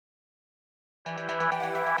Hello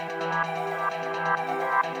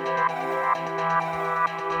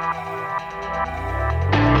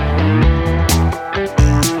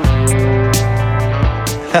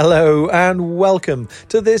and welcome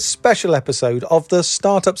to this special episode of the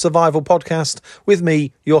Startup Survival Podcast with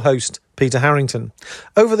me, your host, Peter Harrington.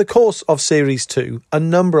 Over the course of Series 2, a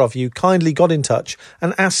number of you kindly got in touch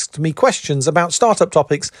and asked me questions about startup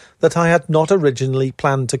topics that I had not originally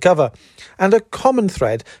planned to cover. And a common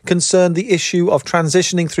thread concerned the issue of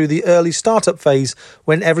transitioning through the early startup phase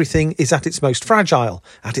when everything is at its most fragile,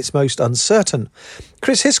 at its most uncertain.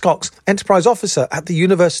 Chris Hiscox, Enterprise Officer at the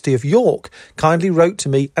University of York, kindly wrote to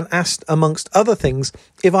me and asked, amongst other things,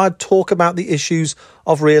 if I'd talk about the issues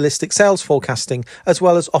of realistic sales forecasting, as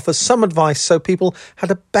well as offer some advice so people had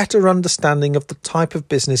a better understanding of the type of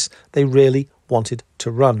business they really wanted to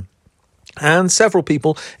run. And several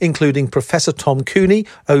people, including Professor Tom Cooney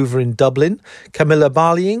over in Dublin, Camilla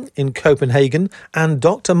Barlying in Copenhagen, and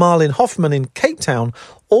Dr. Marlin Hoffman in Cape Town,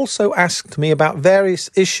 also asked me about various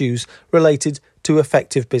issues related to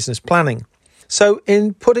effective business planning. So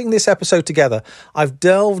in putting this episode together, I've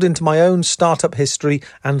delved into my own startup history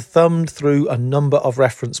and thumbed through a number of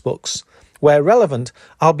reference books. Where relevant,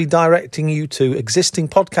 I'll be directing you to existing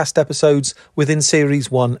podcast episodes within Series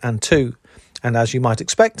 1 and 2. And as you might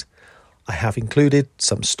expect, I have included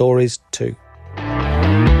some stories too.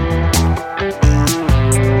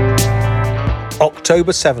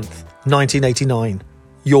 October 7th, 1989,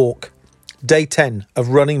 York. Day 10 of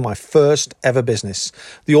running my first ever business.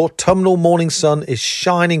 The autumnal morning sun is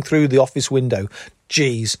shining through the office window.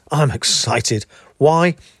 Geez, I'm excited.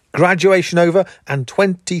 Why? Graduation over and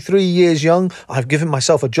 23 years young, I've given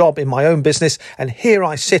myself a job in my own business, and here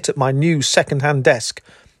I sit at my new second-hand desk.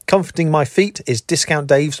 Comforting my feet is Discount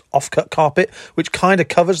Dave's off-cut carpet, which kind of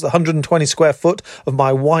covers the 120 square foot of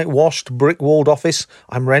my whitewashed brick-walled office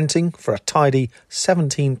I'm renting for a tidy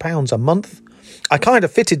 £17 a month. I kind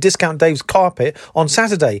of fitted Discount Dave's carpet on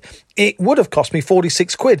Saturday. It would have cost me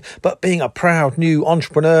 46 quid, but being a proud new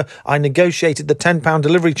entrepreneur, I negotiated the £10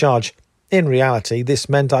 delivery charge. In reality, this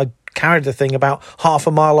meant I carried the thing about half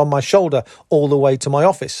a mile on my shoulder all the way to my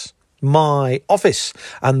office. My office.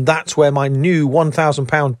 And that's where my new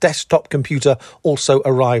 £1,000 desktop computer also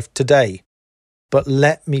arrived today. But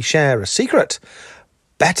let me share a secret.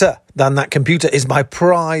 Better than that computer is my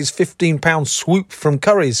prize £15 swoop from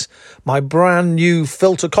Currys, my brand new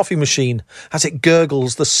filter coffee machine. As it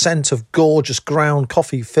gurgles, the scent of gorgeous ground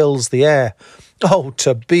coffee fills the air. Oh,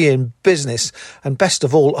 to be in business, and best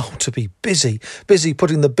of all, to be busy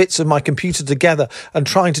putting the bits of my computer together and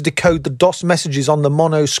trying to decode the DOS messages on the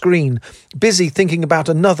mono screen. Busy thinking about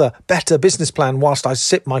another, better business plan whilst I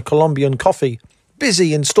sip my Colombian coffee.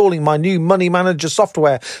 Busy installing my new money manager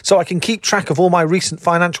software so I can keep track of all my recent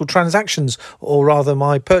financial transactions, or rather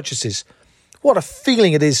my purchases. What a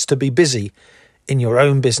feeling it is to be busy in your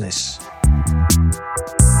own business.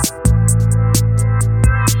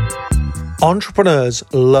 Entrepreneurs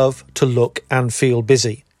love to look and feel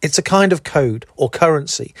busy. It's a kind of code or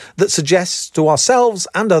currency that suggests to ourselves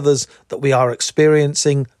and others that we are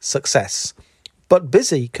experiencing success. But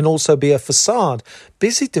busy can also be a facade.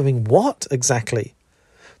 Busy doing what exactly?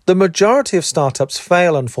 The majority of startups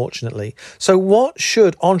fail, unfortunately. So what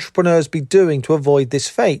should entrepreneurs be doing to avoid this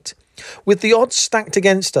fate? With the odds stacked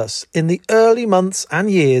against us, in the early months and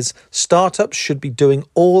years, startups should be doing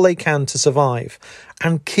all they can to survive.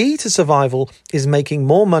 And key to survival is making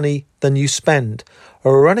more money than you spend.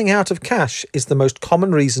 Running out of cash is the most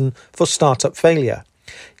common reason for startup failure.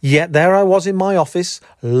 Yet there I was in my office,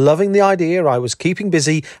 loving the idea I was keeping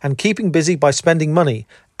busy and keeping busy by spending money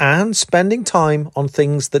and spending time on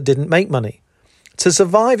things that didn't make money. To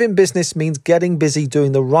survive in business means getting busy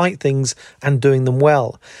doing the right things and doing them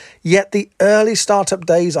well. Yet the early startup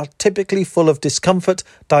days are typically full of discomfort,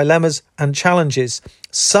 dilemmas and challenges,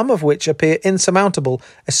 some of which appear insurmountable,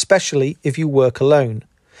 especially if you work alone.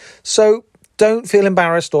 So don't feel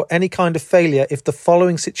embarrassed or any kind of failure if the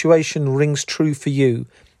following situation rings true for you.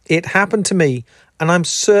 It happened to me, and I'm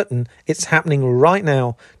certain it's happening right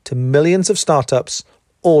now to millions of startups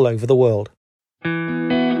all over the world.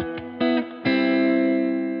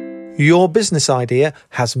 Your business idea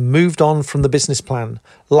has moved on from the business plan.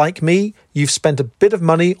 Like me, you've spent a bit of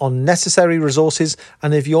money on necessary resources,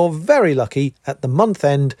 and if you're very lucky, at the month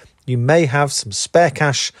end, you may have some spare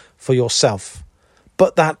cash for yourself.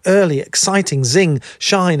 But that early, exciting zing,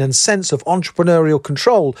 shine and sense of entrepreneurial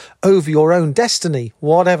control over your own destiny,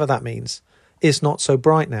 whatever that means, is not so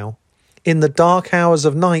bright now. In the dark hours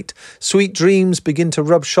of night, sweet dreams begin to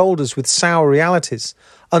rub shoulders with sour realities.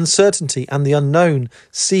 Uncertainty and the unknown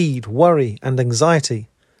seed worry and anxiety.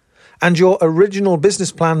 and your original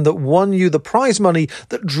business plan that won you the prize money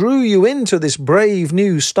that drew you into this brave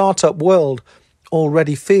new startup world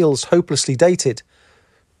already feels hopelessly dated.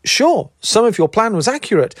 Sure, some of your plan was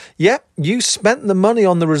accurate. Yep, you spent the money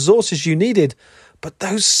on the resources you needed, but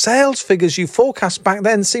those sales figures you forecast back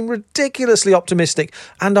then seem ridiculously optimistic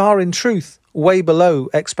and are in truth way below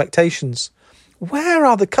expectations. Where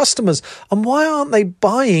are the customers and why aren't they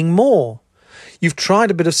buying more? You've tried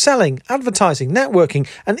a bit of selling, advertising, networking,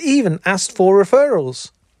 and even asked for referrals.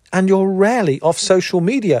 And you're rarely off social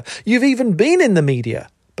media. You've even been in the media,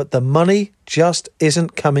 but the money just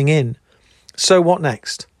isn't coming in. So what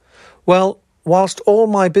next? Well, whilst all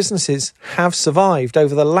my businesses have survived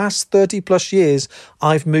over the last 30 plus years,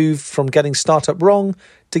 I've moved from getting startup wrong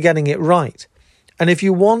to getting it right. And if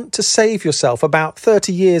you want to save yourself about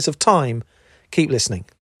 30 years of time, keep listening.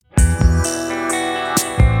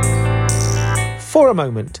 For a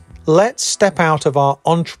moment, let's step out of our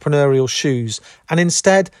entrepreneurial shoes and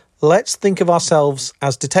instead let's think of ourselves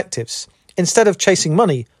as detectives. Instead of chasing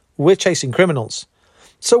money, we're chasing criminals.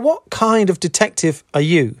 So what kind of detective are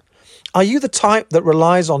you? Are you the type that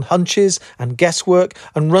relies on hunches and guesswork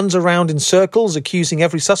and runs around in circles accusing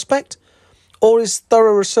every suspect? Or is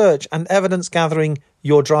thorough research and evidence gathering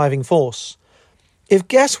your driving force? If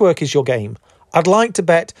guesswork is your game, I'd like to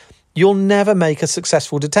bet you'll never make a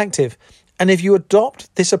successful detective. And if you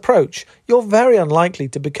adopt this approach, you're very unlikely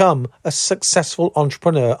to become a successful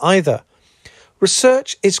entrepreneur either.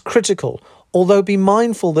 Research is critical, although be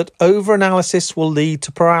mindful that over-analysis will lead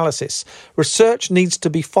to paralysis. Research needs to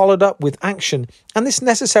be followed up with action, and this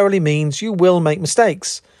necessarily means you will make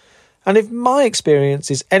mistakes. And if my experience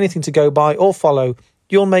is anything to go by or follow,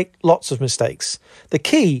 you'll make lots of mistakes. The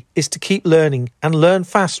key is to keep learning and learn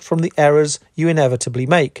fast from the errors you inevitably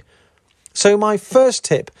make. So my first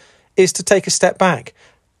tip is to take a step back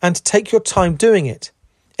and to take your time doing it.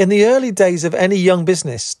 In the early days of any young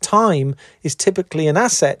business, time is typically an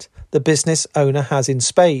asset the business owner has in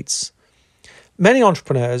spades. Many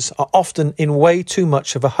entrepreneurs are often in way too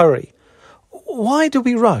much of a hurry. Why do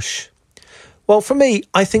we rush? Well, for me,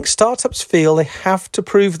 I think startups feel they have to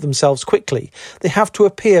prove themselves quickly. They have to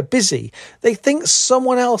appear busy. They think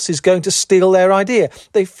someone else is going to steal their idea.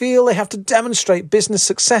 They feel they have to demonstrate business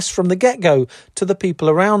success from the get-go to the people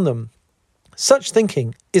around them. Such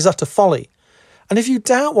thinking is utter folly. And if you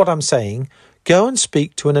doubt what I'm saying, go and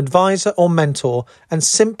speak to an advisor or mentor and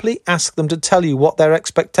simply ask them to tell you what their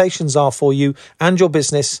expectations are for you and your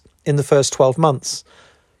business in the first 12 months.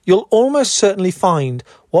 You'll almost certainly find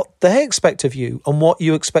what they expect of you and what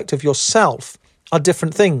you expect of yourself are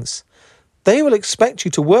different things. They will expect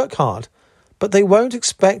you to work hard, but they won't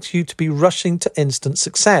expect you to be rushing to instant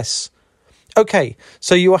success. Okay,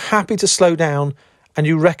 so you are happy to slow down and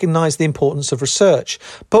you recognise the importance of research.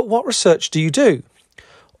 But what research do you do?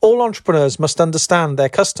 All entrepreneurs must understand their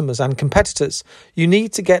customers and competitors. You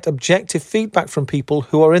need to get objective feedback from people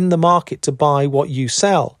who are in the market to buy what you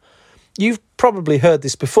sell. You've probably heard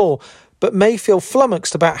this before, but may feel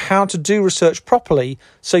flummoxed about how to do research properly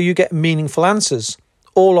so you get meaningful answers,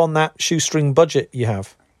 all on that shoestring budget you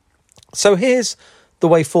have. So here's the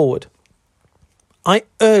way forward. I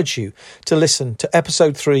urge you to listen to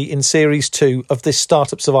episode 3 in series 2 of this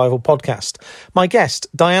Startup Survival podcast. My guest,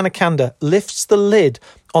 Diana Kander, lifts the lid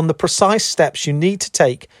on the precise steps you need to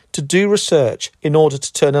take to do research in order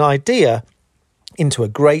to turn an idea into a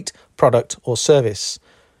great product or service.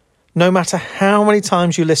 No matter how many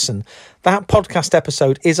times you listen, that podcast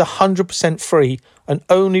episode is 100% free and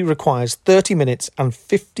only requires 30 minutes and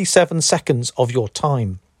 57 seconds of your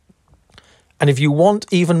time. And if you want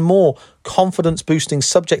even more confidence-boosting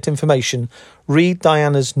subject information, read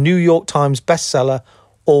Diana's New York Times bestseller,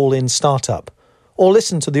 All in Startup, or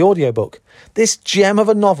listen to the audiobook. This gem of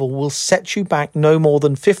a novel will set you back no more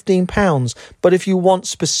than £15, but if you want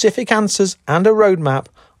specific answers and a roadmap,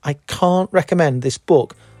 I can't recommend this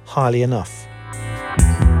book highly enough.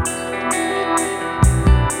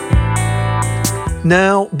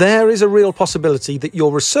 Now, there is a real possibility that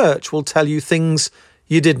your research will tell you things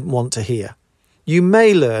you didn't want to hear. You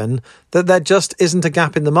may learn that there just isn't a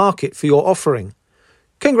gap in the market for your offering.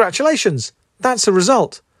 Congratulations, that's a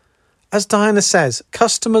result. As Diana says,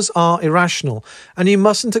 customers are irrational and you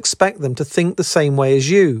mustn't expect them to think the same way as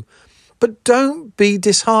you. But don't be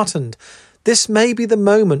disheartened. This may be the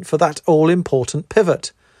moment for that all-important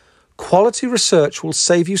pivot. Quality research will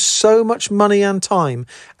save you so much money and time,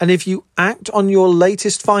 and if you act on your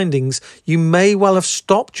latest findings, you may well have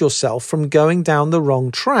stopped yourself from going down the wrong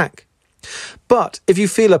track. But if you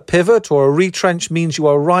feel a pivot or a retrench means you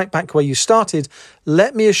are right back where you started,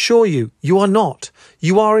 let me assure you, you are not.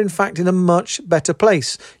 You are in fact in a much better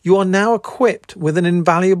place. You are now equipped with an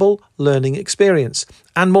invaluable learning experience.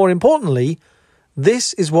 And more importantly,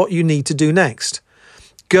 this is what you need to do next.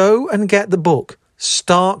 Go and get the book,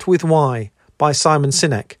 Start With Why, by Simon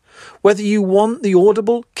Sinek. Whether you want the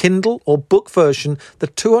Audible, Kindle or book version, the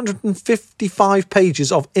 255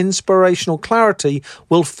 pages of inspirational clarity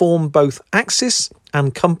will form both axis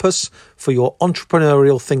and compass for your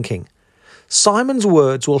entrepreneurial thinking. Simon's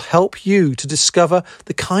words will help you to discover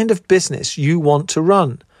the kind of business you want to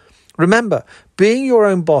run. Remember, being your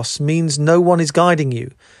own boss means no one is guiding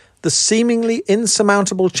you. The seemingly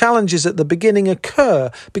insurmountable challenges at the beginning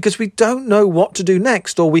occur because we don't know what to do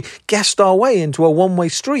next, or we guessed our way into a one-way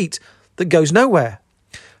street that goes nowhere.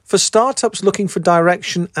 For startups looking for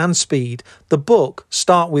direction and speed, the book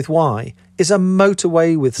Start With Why is a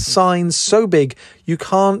motorway with signs so big you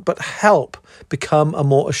can't but help become a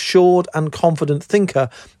more assured and confident thinker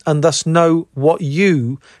and thus know what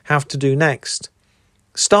you have to do next.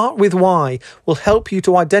 Start With Why will help you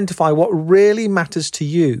to identify what really matters to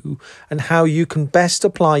you and how you can best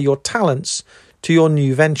apply your talents to your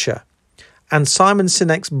new venture. And Simon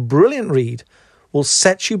Sinek's brilliant read will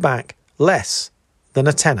set you back less than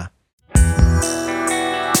a tenner.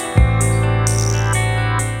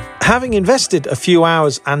 Having invested a few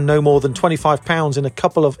hours and no more than £25 in a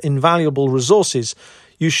couple of invaluable resources,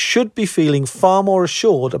 you should be feeling far more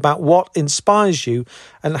assured about what inspires you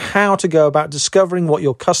and how to go about discovering what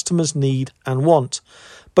your customers need and want.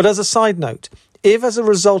 But as a side note, if as a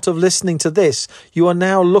result of listening to this, you are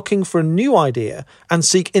now looking for a new idea and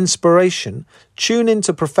seek inspiration, tune in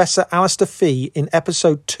to Professor Alistair Fee in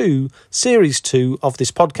episode 2, series 2 of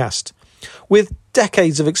this podcast. With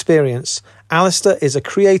decades of experience, Alistair is a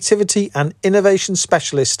creativity and innovation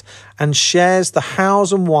specialist and shares the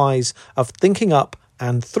hows and whys of thinking up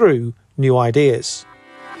and through new ideas.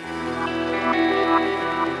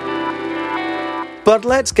 But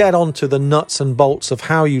let's get on to the nuts and bolts of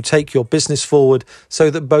how you take your business forward so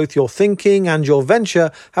that both your thinking and your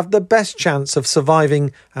venture have the best chance of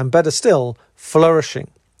surviving and, better still, flourishing.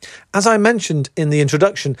 As I mentioned in the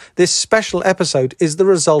introduction, this special episode is the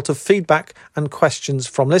result of feedback and questions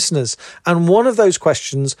from listeners. And one of those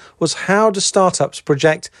questions was, how do startups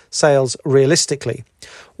project sales realistically?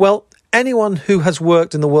 Well, anyone who has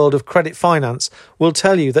worked in the world of credit finance will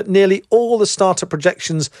tell you that nearly all the startup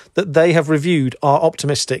projections that they have reviewed are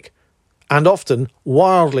optimistic, and often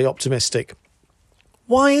wildly optimistic.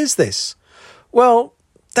 Why is this? Well,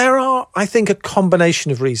 there are, I think, a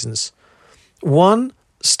combination of reasons. 1,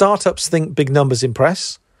 startups think big numbers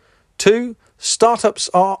impress. 2, startups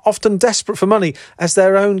are often desperate for money as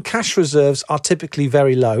their own cash reserves are typically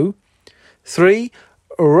very low. 3,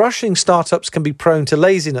 rushing startups can be prone to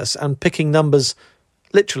laziness and picking numbers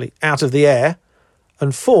literally out of the air.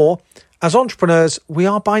 And 4, as entrepreneurs, we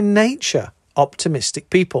are by nature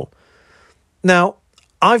optimistic people. Now,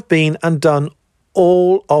 I've been and done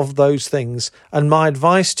all of those things, and my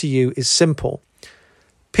advice to you is simple.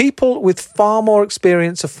 People with far more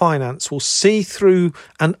experience of finance will see through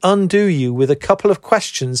and undo you with a couple of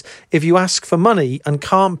questions if you ask for money and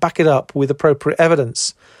can't back it up with appropriate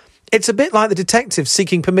evidence. It's a bit like the detective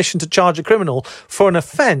seeking permission to charge a criminal for an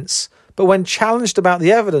offence, but when challenged about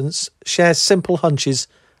the evidence, shares simple hunches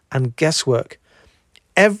and guesswork.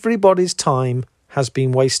 Everybody's time has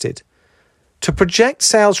been wasted. To project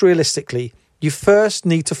sales realistically, you first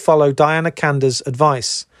need to follow Diana Kander's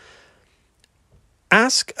advice.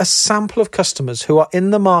 Ask a sample of customers who are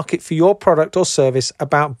in the market for your product or service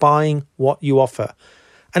about buying what you offer.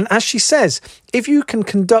 And as she says, if you can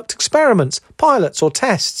conduct experiments, pilots or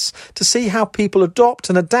tests to see how people adopt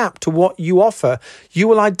and adapt to what you offer, you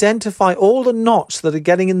will identify all the knots that are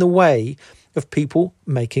getting in the way of people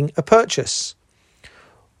making a purchase.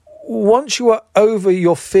 Once you are over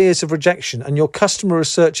your fears of rejection and your customer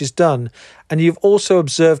research is done, and you've also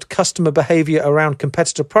observed customer behaviour around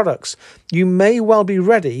competitor products, you may well be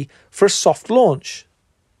ready for a soft launch.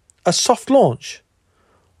 A soft launch?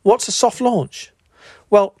 What's a soft launch?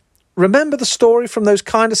 Well, remember the story from those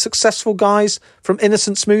kind of successful guys from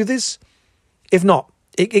Innocent Smoothies? If not,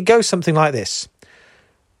 it goes something like this.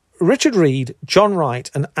 Richard Reed, John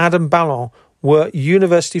Wright and Adam Ballon were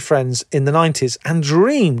university friends in the 90s and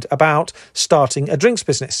dreamed about starting a drinks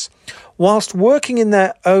business. Whilst working in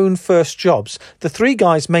their own first jobs, the three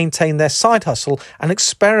guys maintained their side hustle and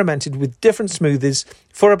experimented with different smoothies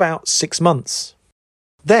for about 6 months.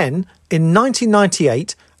 Then, in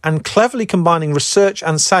 1998, and cleverly combining research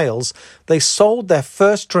and sales, they sold their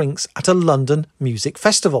first drinks at a London music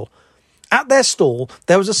festival. At their stall,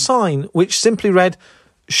 there was a sign which simply read,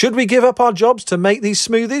 "Should we give up our jobs to make these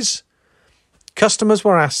smoothies?" Customers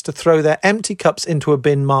were asked to throw their empty cups into a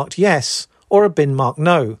bin marked yes or a bin marked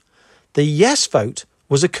no. The yes vote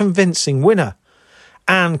was a convincing winner.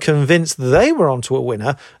 And convinced they were onto a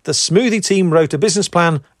winner, the smoothie team wrote a business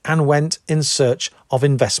plan and went in search of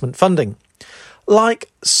investment funding. Like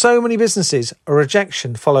so many businesses, a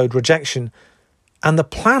rejection followed rejection, and the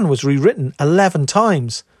plan was rewritten 11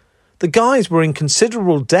 times. The guys were in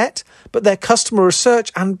considerable debt, but their customer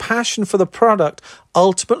research and passion for the product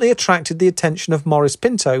ultimately attracted the attention of Morris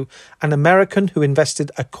Pinto, an American who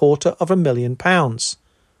invested £250,000.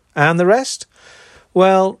 And the rest?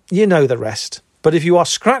 Well, you know the rest. But if you are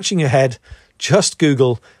scratching your head, just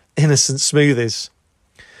Google innocent smoothies.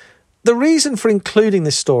 The reason for including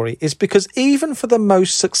this story is because even for the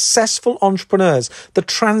most successful entrepreneurs, the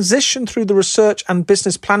transition through the research and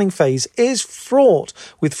business planning phase is fraught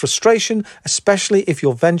with frustration, especially if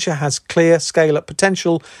your venture has clear scale-up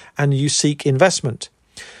potential and you seek investment.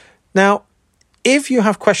 Now, if you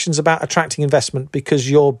have questions about attracting investment because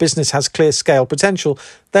your business has clear scale potential,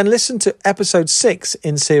 then listen to episode 6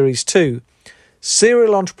 in series 2.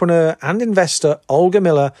 Serial entrepreneur and investor Olga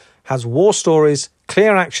Miller has war stories,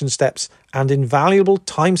 clear action steps, and invaluable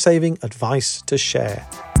time-saving advice to share.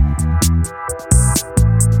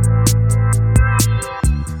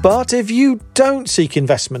 But if you don't seek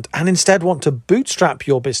investment and instead want to bootstrap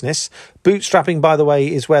your business, bootstrapping, by the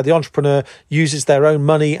way, is where the entrepreneur uses their own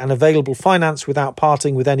money and available finance without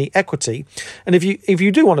parting with any equity. And if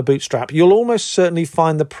you do want to bootstrap, you'll almost certainly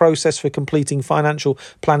find the process for completing financial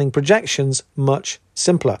planning projections much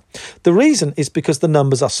simpler. The reason is because the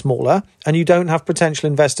numbers are smaller and you don't have potential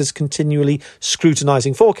investors continually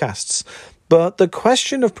scrutinizing forecasts. But the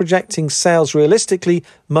question of projecting sales realistically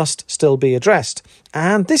must still be addressed.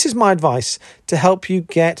 And this is my advice to help you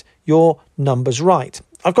get your numbers right.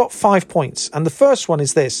 I've got 5 points. And the first one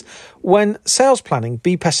is this. When sales planning,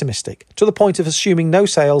 be pessimistic to the point of assuming no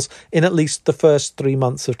sales in at least the first 3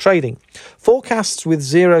 months of trading. Forecasts with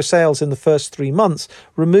 0 sales in the first 3 months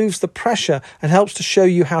removes the pressure and helps to show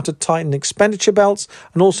you how to tighten expenditure belts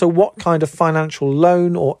and also what kind of financial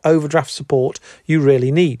loan or overdraft support you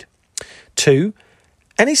really need. 2,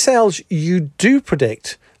 any sales you do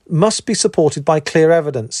predict must be supported by clear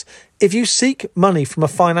evidence. If you seek money from a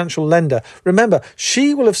financial lender, remember,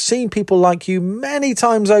 she will have seen people like you many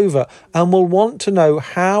times over and will want to know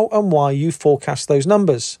how and why you forecast those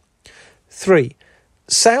numbers. 3,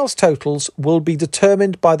 sales totals will be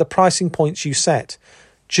determined by the pricing points you set.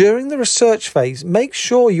 During the research phase, make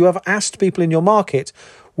sure you have asked people in your market,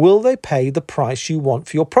 will they pay the price you want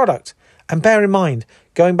for your product? And bear in mind,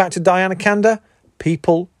 going back to Diana Kanda,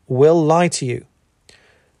 people will lie to you.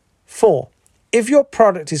 4, if your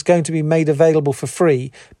product is going to be made available for free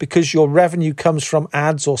because your revenue comes from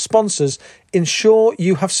ads or sponsors, ensure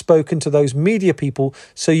you have spoken to those media people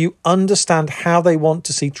so you understand how they want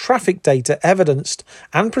to see traffic data evidenced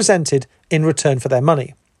and presented in return for their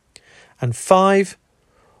money. And 5,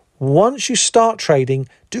 once you start trading,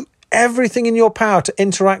 do everything in your power to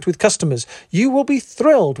interact with customers. You will be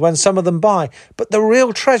thrilled when some of them buy, but the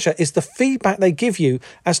real treasure is the feedback they give you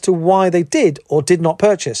as to why they did or did not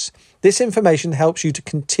purchase. This information helps you to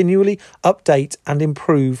continually update and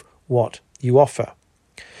improve what you offer.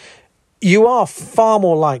 You are far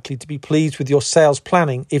more likely to be pleased with your sales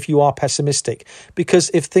planning if you are pessimistic, because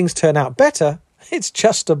if things turn out better, it's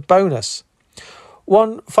just a bonus.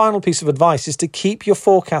 One final piece of advice is to keep your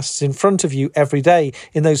forecasts in front of you every day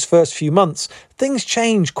in those first few months. Things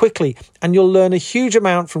change quickly and you'll learn a huge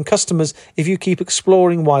amount from customers if you keep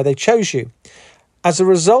exploring why they chose you. As a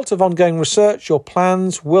result of ongoing research, your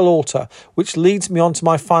plans will alter, which leads me on to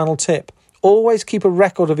my final tip. Always keep a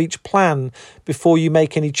record of each plan before you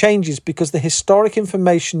make any changes, because the historic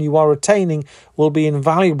information you are retaining will be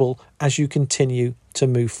invaluable as you continue to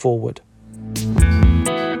move forward.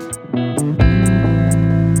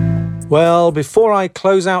 Well, before I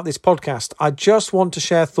close out this podcast, I just want to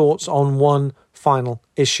share thoughts on one final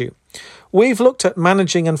issue. We've looked at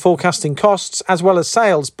managing and forecasting costs as well as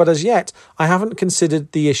sales, but as yet, I haven't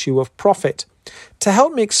considered the issue of profit. To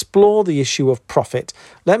help me explore the issue of profit,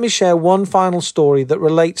 let me share one final story that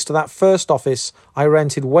relates to that first office I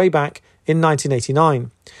rented way back in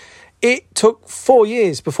 1989. It took 4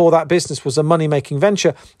 years before that business was a money-making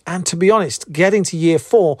venture, and to be honest, getting to year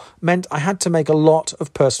 4 meant I had to make a lot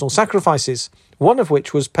of personal sacrifices, one of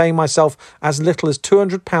which was paying myself as little as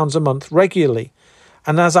 £200 a month regularly.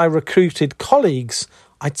 And as I recruited colleagues,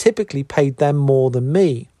 I typically paid them more than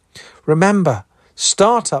me. Remember,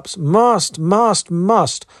 startups must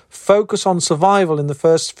focus on survival in the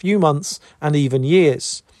first few months and even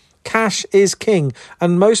years. Cash is king,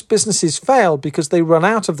 and most businesses fail because they run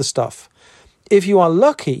out of the stuff. If you are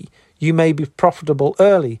lucky, you may be profitable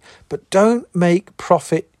early, but don't make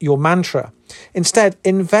profit your mantra. Instead,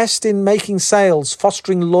 invest in making sales,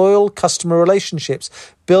 fostering loyal customer relationships,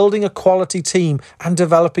 building a quality team, and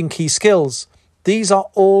developing key skills. These are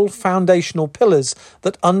all foundational pillars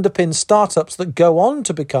that underpin startups that go on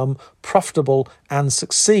to become profitable and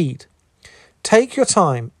succeed. Take your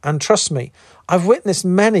time, and trust me, I've witnessed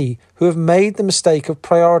many who have made the mistake of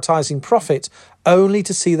prioritizing profit only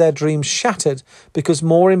to see their dreams shattered because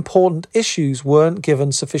more important issues weren't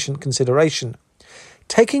given sufficient consideration.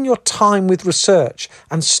 Taking your time with research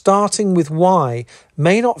and starting with why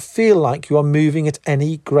may not feel like you are moving at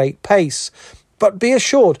any great pace, but be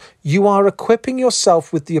assured you are equipping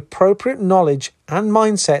yourself with the appropriate knowledge and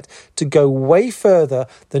mindset to go way further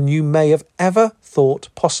than you may have ever thought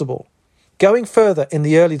possible. Going further in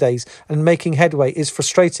the early days and making headway is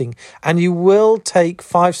frustrating, and you will take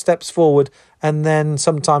 5 steps forward and then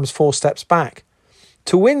sometimes 4 steps back.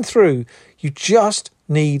 To win through, you just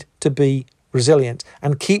need to be resilient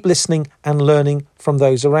and keep listening and learning from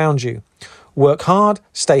those around you. Work hard,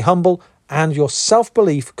 stay humble, and your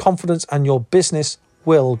self-belief, confidence, and your business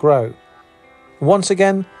will grow. Once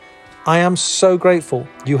again, I am so grateful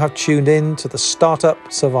you have tuned in to the Startup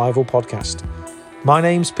Survival Podcast. My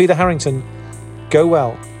name's Peter Harrington. Go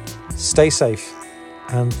well, stay safe,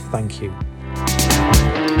 and thank you.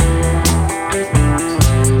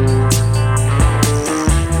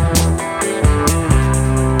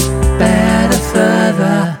 Better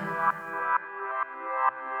further.